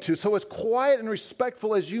going to. So as quiet and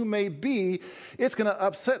respectful as you may be, it's going to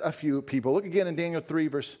upset a few people. Look again in Daniel 3,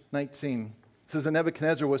 verse 19. It says that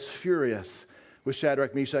Nebuchadnezzar was furious with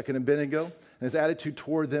Shadrach, Meshach, and Abednego, and his attitude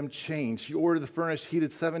toward them changed. He ordered the furnace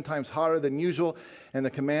heated 7 times hotter than usual,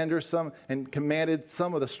 and commanded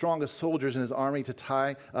some of the strongest soldiers in his army to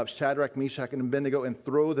tie up Shadrach, Meshach, and Abednego and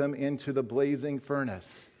throw them into the blazing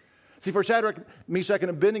furnace. See, for Shadrach, Meshach, and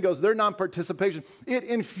Abednego, their non-participation, it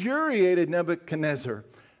infuriated Nebuchadnezzar.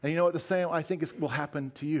 And you know what the same I think will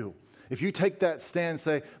happen to you. If you take that stand and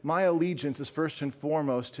say, my allegiance is first and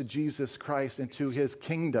foremost to Jesus Christ and to his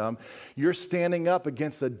kingdom, you're standing up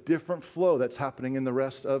against a different flow that's happening in the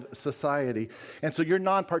rest of society. And so your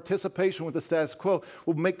non-participation with the status quo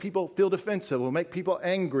will make people feel defensive, will make people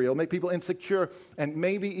angry, will make people insecure, and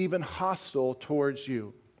maybe even hostile towards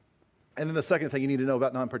you. And then the second thing you need to know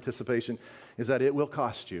about non-participation is that it will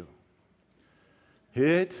cost you.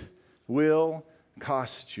 It will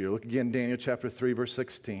cost you. Look again, Daniel chapter 3, verse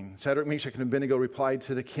 16. Shadrach, Meshach, and Abednego replied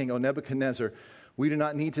to the king, O Nebuchadnezzar, we do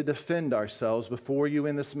not need to defend ourselves before you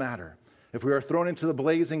in this matter. If we are thrown into the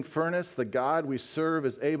blazing furnace, the God we serve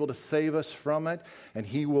is able to save us from it, and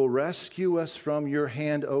he will rescue us from your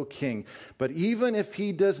hand, O king. But even if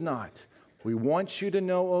he does not, we want you to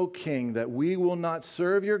know, O king, that we will not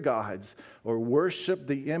serve your gods or worship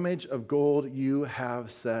the image of gold you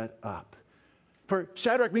have set up. For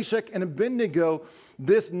Shadrach, Meshach, and Abednego,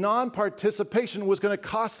 this non-participation was going to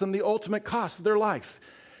cost them the ultimate cost of their life.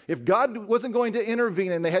 If God wasn't going to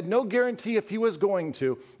intervene, and they had no guarantee if he was going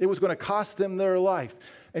to, it was going to cost them their life.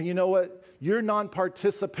 And you know what? Your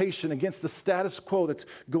non-participation against the status quo that's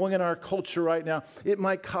going in our culture right now, it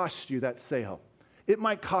might cost you that sale. It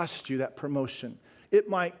might cost you that promotion. It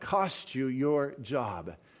might cost you your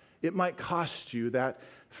job. It might cost you that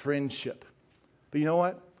friendship. But you know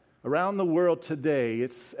what? Around the world today,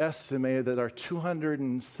 it's estimated that there are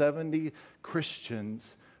 270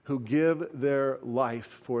 Christians who give their life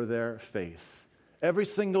for their faith. Every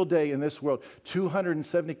single day in this world,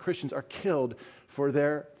 270 Christians are killed for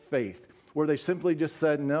their faith, where they simply just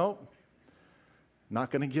said, no,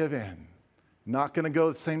 not going to give in. Not going to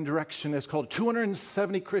go the same direction as called.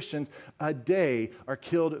 270 Christians a day are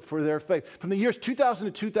killed for their faith. From the years 2000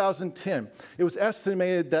 to 2010, it was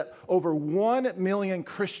estimated that over 1 million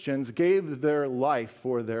Christians gave their life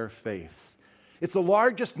for their faith. It's the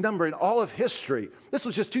largest number in all of history. This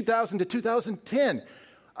was just 2000 to 2010.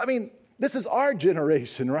 I mean, this is our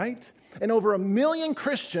generation, right? And over 1 million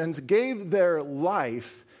Christians gave their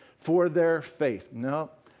life for their faith.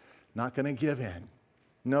 No, not going to give in.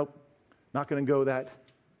 Nope. Not going to go that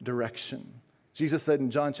direction. Jesus said in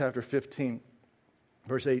John chapter 15,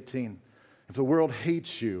 verse 18, if the world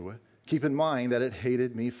hates you, keep in mind that it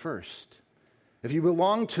hated me first. If you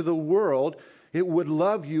belong to the world, it would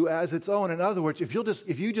love you as its own. In other words, if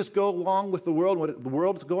you just go along with the world, what the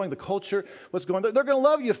world's going, the culture, what's going, they're going to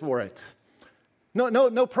love you for it.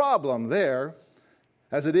 No problem there.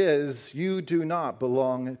 As it is, you do not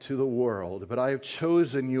belong to the world, but I have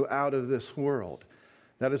chosen you out of this world.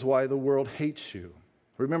 That is why the world hates you.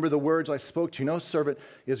 Remember the words I spoke to you. No servant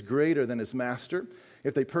is greater than his master.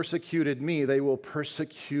 If they persecuted me, they will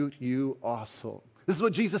persecute you also. This is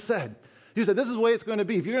what Jesus said. He said, this is the way it's going to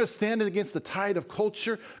be. If you're going to stand against the tide of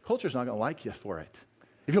culture, culture's not going to like you for it.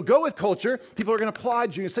 If you'll go with culture, people are going to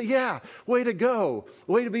applaud you and say, yeah, way to go.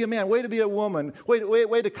 Way to be a man. Way to be a woman.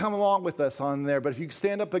 Way to come along with us on there. But if you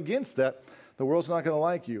stand up against that, the world's not going to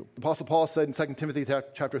like you. The Apostle Paul said in 2 Timothy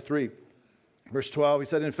chapter 3, verse 12, he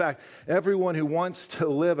said, in fact, everyone who wants to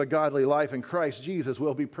live a godly life in Christ Jesus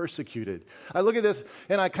will be persecuted. I look at this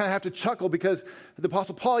and I kind of have to chuckle because the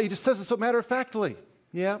Apostle Paul, he just says it so matter-of-factly.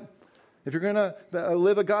 Yeah, if you're going to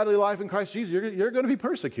live a godly life in Christ Jesus, you're going to be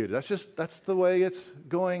persecuted. That's the way it's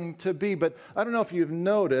going to be. But I don't know if you've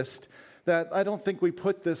noticed that I don't think we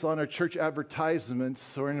put this on our church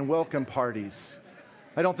advertisements or in welcome parties.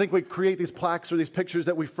 I don't think we create these plaques or these pictures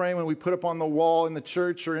that we frame and we put up on the wall in the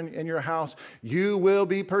church or in your house. You will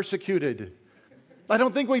be persecuted. I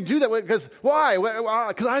don't think we do that because why?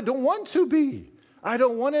 Because I don't want to be. I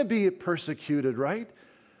don't want to be persecuted, right?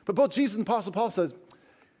 But both Jesus and Apostle Paul says,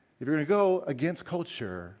 if you're going to go against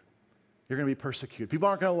culture, you're going to be persecuted. People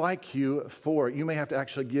aren't going to like you for it. You may have to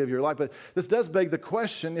actually give your life. But this does beg the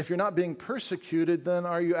question, if you're not being persecuted, then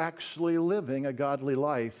are you actually living a godly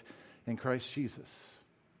life in Christ Jesus?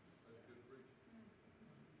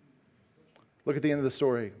 Look at the end of the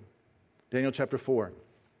story. Daniel chapter 4,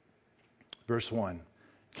 verse 1.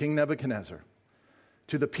 King Nebuchadnezzar,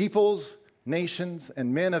 to the peoples, nations,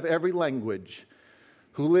 and men of every language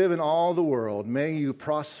who live in all the world, may you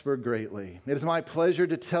prosper greatly. It is my pleasure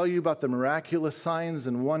to tell you about the miraculous signs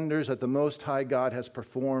and wonders that the Most High God has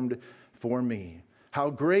performed for me. How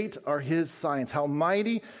great are his signs, how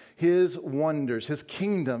mighty his wonders. His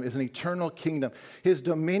kingdom is an eternal kingdom. His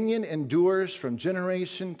dominion endures from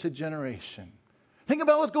generation to generation. Think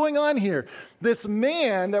about what's going on here. This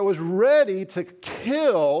man that was ready to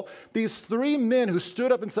kill these three men who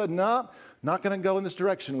stood up and said, no, not going to go in this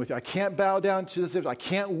direction with you. I can't bow down to this. I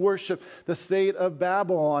can't worship the state of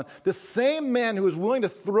Babylon. The same man who was willing to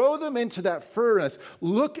throw them into that furnace,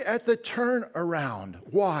 look at the turnaround.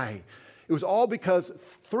 Why? It was all because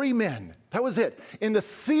three men, that was it. In the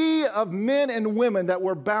sea of men and women that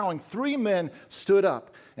were bowing, three men stood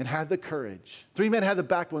up and had the courage. Three men had the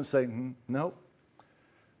backbone saying, no.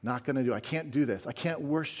 Not going to do. I can't do this. I can't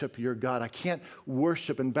worship your God. I can't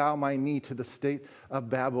worship and bow my knee to the state of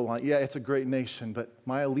Babylon. Yeah, it's a great nation, but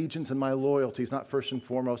my allegiance and my loyalty is not first and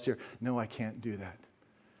foremost here. No, I can't do that.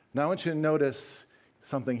 Now I want you to notice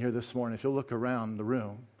something here this morning. If you'll look around the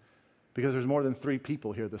room, because there's more than three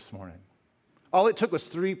people here this morning. All it took was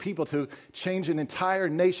three people to change an entire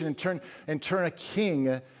nation and turn a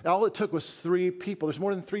king. All it took was three people. There's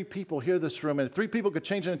more than three people here in this room, and if three people could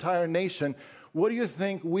change an entire nation, what do you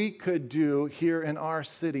think we could do here in our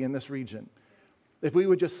city, in this region? If we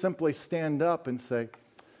would just simply stand up and say,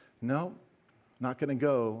 no, not going to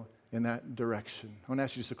go in that direction. I want to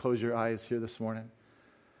ask you just to close your eyes here this morning.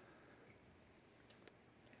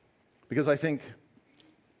 Because I think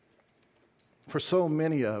for so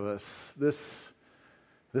many of us,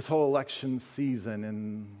 this whole election season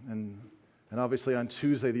and obviously on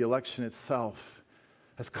Tuesday, the election itself,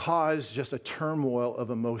 has caused just a turmoil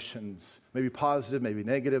of emotions, maybe positive, maybe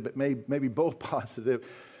negative, but maybe both positive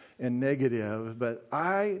and negative. But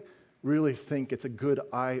I really think it's a good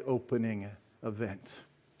eye-opening event.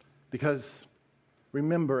 Because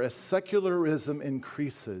remember, as secularism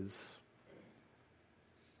increases,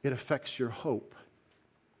 it affects your hope.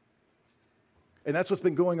 And that's what's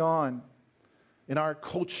been going on in our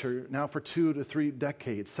culture now for 2 to 3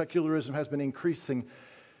 decades. Secularism has been increasing,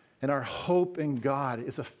 and our hope in God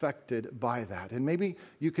is affected by that. And maybe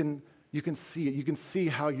you can see it. You can see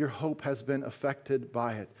how your hope has been affected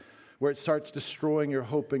by it, where it starts destroying your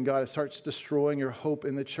hope in God. It starts destroying your hope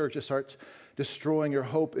in the church. It starts destroying your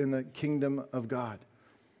hope in the kingdom of God.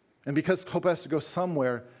 And because hope has to go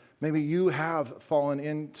somewhere, maybe you have fallen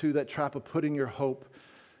into that trap of putting your hope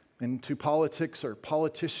into politics or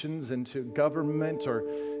politicians, into government or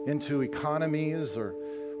into economies or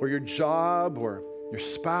your job or your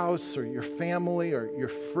spouse or your family or your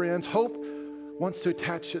friends. Hope wants to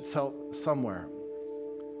attach itself somewhere.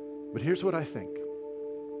 But here's what I think.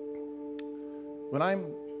 When I'm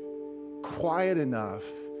quiet enough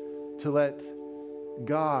to let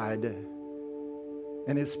God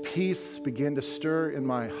and His peace begin to stir in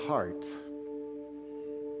my heart,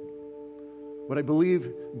 what I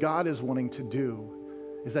believe God is wanting to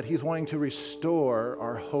do is that He's wanting to restore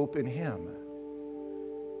our hope in Him.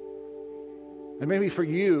 And maybe for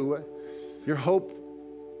you, your hope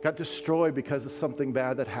got destroyed because of something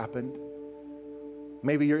bad that happened.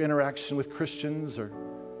 Maybe your interaction with Christians or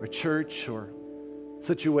church or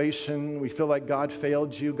situation, we feel like God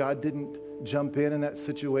failed you. God didn't jump in that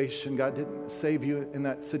situation. God didn't save you in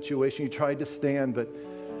that situation. You tried to stand, but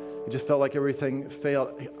it just felt like everything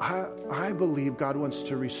failed. I believe God wants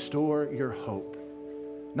to restore your hope.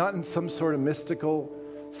 Not in some sort of mystical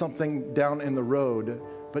something down in the road,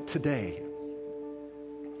 but today.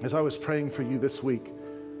 As I was praying for you this week,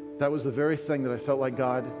 that was the very thing that I felt like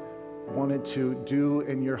God wanted to do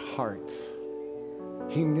in your heart.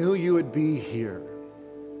 He knew you would be here,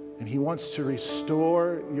 and He wants to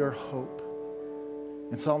restore your hope.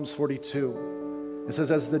 In Psalms 42, it says,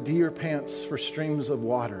 as the deer pants for streams of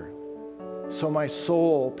water, so my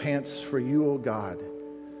soul pants for you, O God.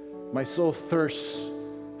 My soul thirsts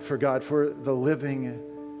for God, for the living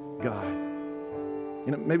God.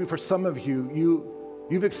 You know, maybe for some of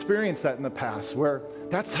you've experienced that in the past, where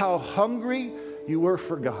that's how hungry you were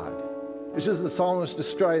for God. It's just the psalmist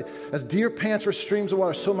described, as deer pants for streams of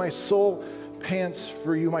water, so my soul pants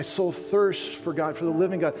for you. My soul thirsts for God, for the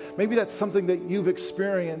living God. Maybe that's something that you've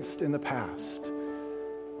experienced in the past.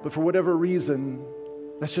 But for whatever reason,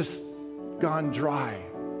 that's just gone dry.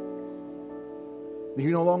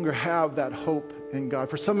 You no longer have that hope in God.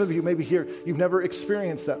 For some of you, maybe here, you've never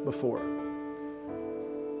experienced that before.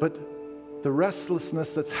 But the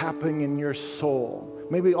restlessness that's happening in your soul,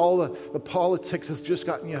 maybe all the politics has just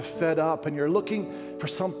gotten you fed up and you're looking for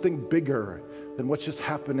something bigger than what's just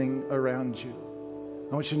happening around you.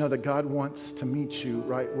 I want you to know that God wants to meet you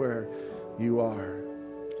right where you are.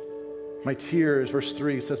 My tears, verse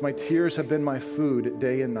 3 says, my tears have been my food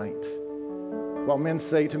day and night, while men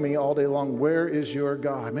say to me all day long, where is your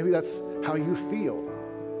God? Maybe that's how you feel.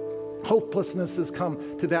 Hopelessness has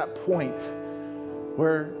come to that point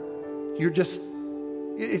where you're just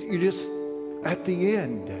at the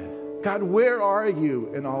end. God, where are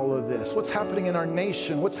you in all of this? What's happening in our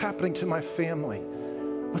nation? What's happening to my family?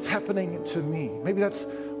 What's happening to me? Maybe that's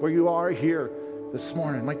where you are here this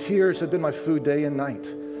morning. My tears have been my food day and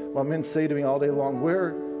night, while men say to me all day long,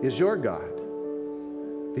 where is your God?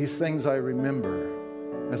 These things I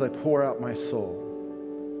remember as I pour out my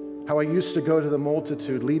soul. How I used to go to the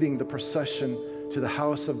multitude, leading the procession to the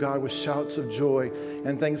house of God with shouts of joy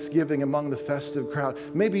and thanksgiving among the festive crowd.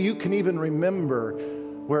 Maybe you can even remember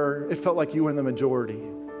where it felt like you were in the majority,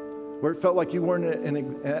 where it felt like you weren't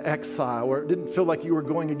in exile, where it didn't feel like you were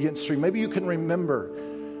going against stream. Maybe you can remember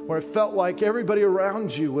where it felt like everybody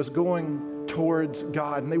around you was going towards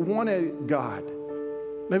God and they wanted God.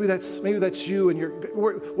 Maybe that's you and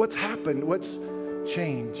what's happened, what's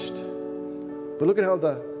changed. But look at how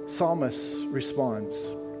the psalmist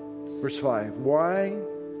responds. Verse 5, why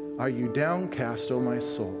are you downcast, O my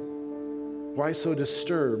soul? Why so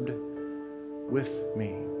disturbed with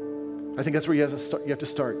me? I think that's where you have to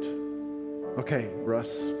start. Okay,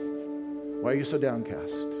 Russ, why are you so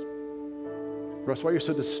downcast? Russ, why are you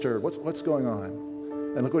so disturbed? What's going on?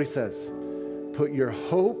 And look what he says. Put your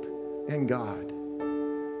hope in God,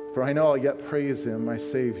 for I know I'll yet praise him, my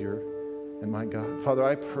Savior and my God. Father,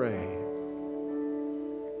 I pray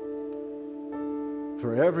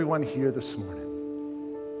for everyone here this morning.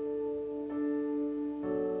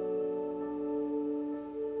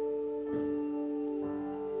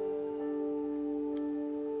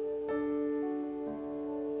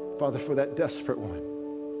 Father, for that desperate one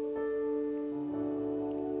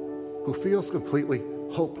who feels completely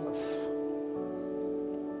hopeless,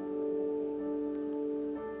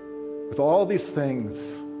 with all these things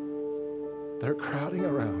that are crowding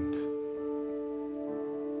around.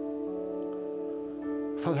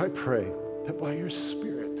 Father, I pray that by your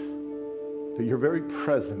Spirit, that your very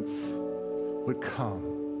presence would come,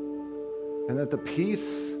 and that the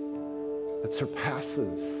peace that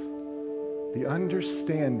surpasses the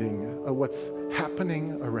understanding of what's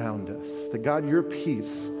happening around us, that God, your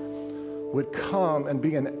peace would come and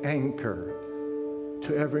be an anchor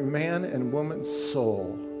to every man and woman's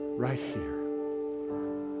soul right here.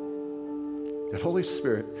 That Holy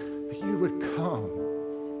Spirit, that you would come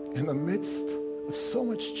in the midst of so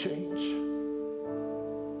much change,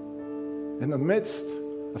 in the midst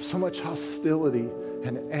of so much hostility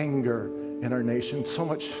and anger in our nation, so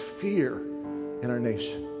much fear in our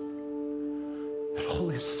nation. That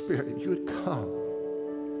Holy Spirit, you would come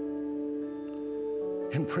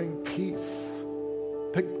and bring peace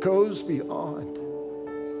that goes beyond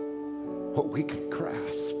what we can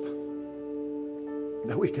grasp,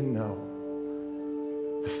 that we can know.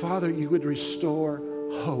 Father, you would restore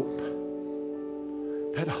hope.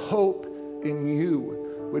 That hope in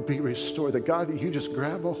you would be restored. That God, that you just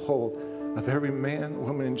grab a hold of every man,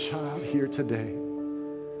 woman, and child here today.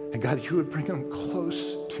 And God, you would bring them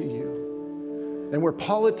close to you. And where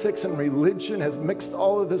politics and religion has mixed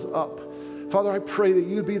all of this up, Father, I pray that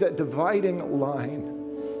you be that dividing line.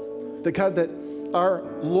 That God, that our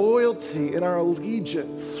loyalty and our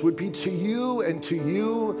allegiance would be to you and to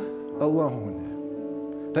you alone.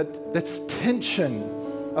 That's tension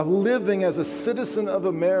of living as a citizen of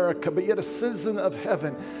America, but yet a citizen of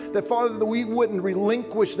heaven. That, Father, that we wouldn't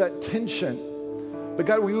relinquish that tension. But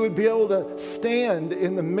God, we would be able to stand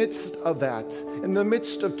in the midst of that, in the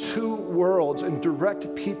midst of two worlds, and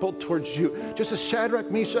direct people towards you. Just as Shadrach,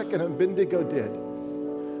 Meshach, and Abednego did.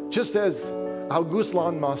 Just as August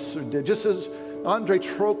Landmaster did. Just as Andre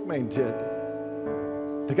Trocme did.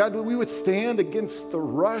 That God, we would stand against the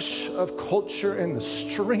rush of culture and the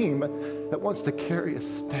stream that wants to carry us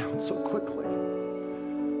down so quickly.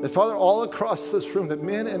 That, Father, all across this room, that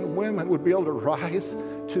men and women would be able to rise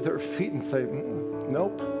to their feet and say,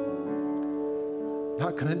 nope,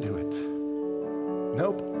 not going to do it.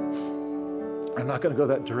 Nope, I'm not going to go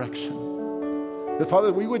that direction. That,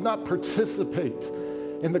 Father, we would not participate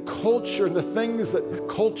in the culture and the things that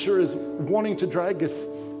culture is wanting to drag us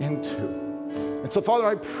into. And so, Father,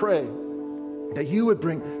 I pray that you would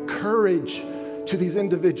bring courage to these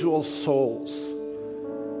individual souls.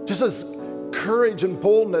 Just as courage and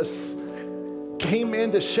boldness came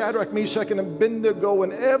into Shadrach, Meshach, and Abednego,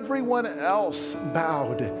 and everyone else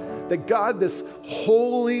bowed, that God, this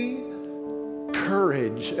holy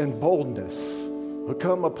courage and boldness would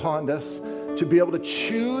come upon us to be able to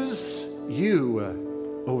choose you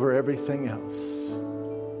over everything else.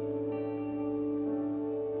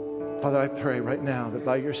 Father, I pray right now that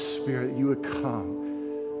by your Spirit you would come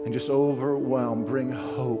and just overwhelm, bring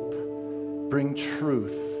hope, bring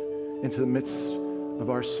truth into the midst of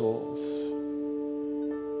our souls.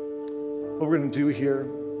 What we're going to do here,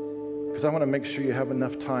 because I want to make sure you have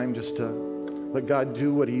enough time just to let God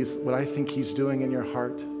do what I think he's doing in your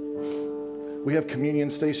heart. We have communion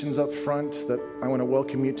stations up front that I want to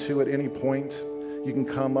welcome you to at any point. You can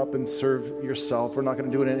come up and serve yourself. We're not going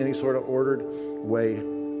to do it in any sort of ordered way.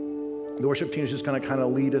 The worship team is just going to kind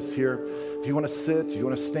of lead us here. If you want to sit, if you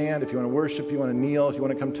want to stand, if you want to worship, if you want to kneel, if you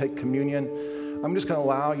want to come take communion, I'm just going to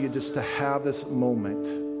allow you just to have this moment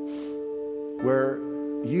where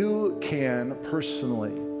you can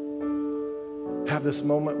personally have this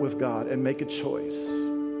moment with God and make a choice.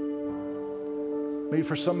 Maybe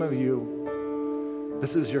for some of you,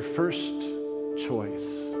 this is your first choice.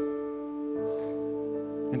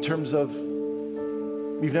 In terms of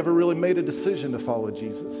you've never really made a decision to follow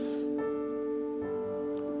Jesus.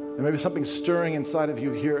 And maybe something's stirring inside of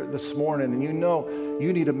you here this morning, and you know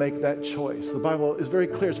you need to make that choice. The Bible is very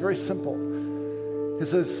clear. It's very simple. It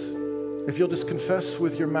says, if you'll just confess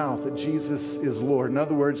with your mouth that Jesus is Lord. In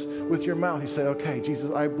other words, with your mouth, you say, okay,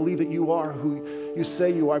 Jesus, I believe that you are who you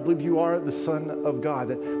say you are. I believe you are the Son of God.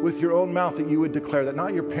 That with your own mouth that you would declare that,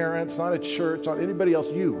 not your parents, not a church, not anybody else,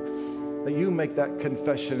 that you make that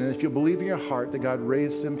confession. And if you believe in your heart that God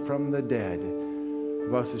raised him from the dead, the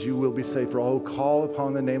Bible says you will be saved. For all who call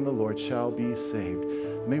upon the name of the Lord shall be saved.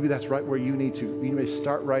 Maybe that's right where you need to. You may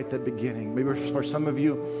start right at the beginning. Maybe for some of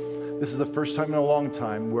you, this is the first time in a long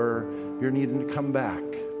time where you're needing to come back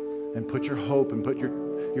and put your hope and put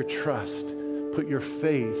your trust, put your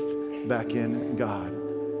faith back in God.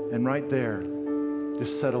 And right there,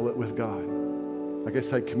 just settle it with God. Like I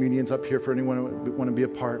said, communion's up here for anyone who want to be a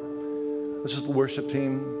part. Let's just the worship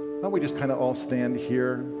team. Why don't we just kind of all stand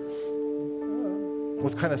here?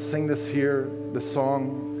 Let's kind of sing this here, this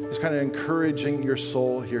song, just kind of encouraging your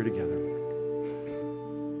soul here together.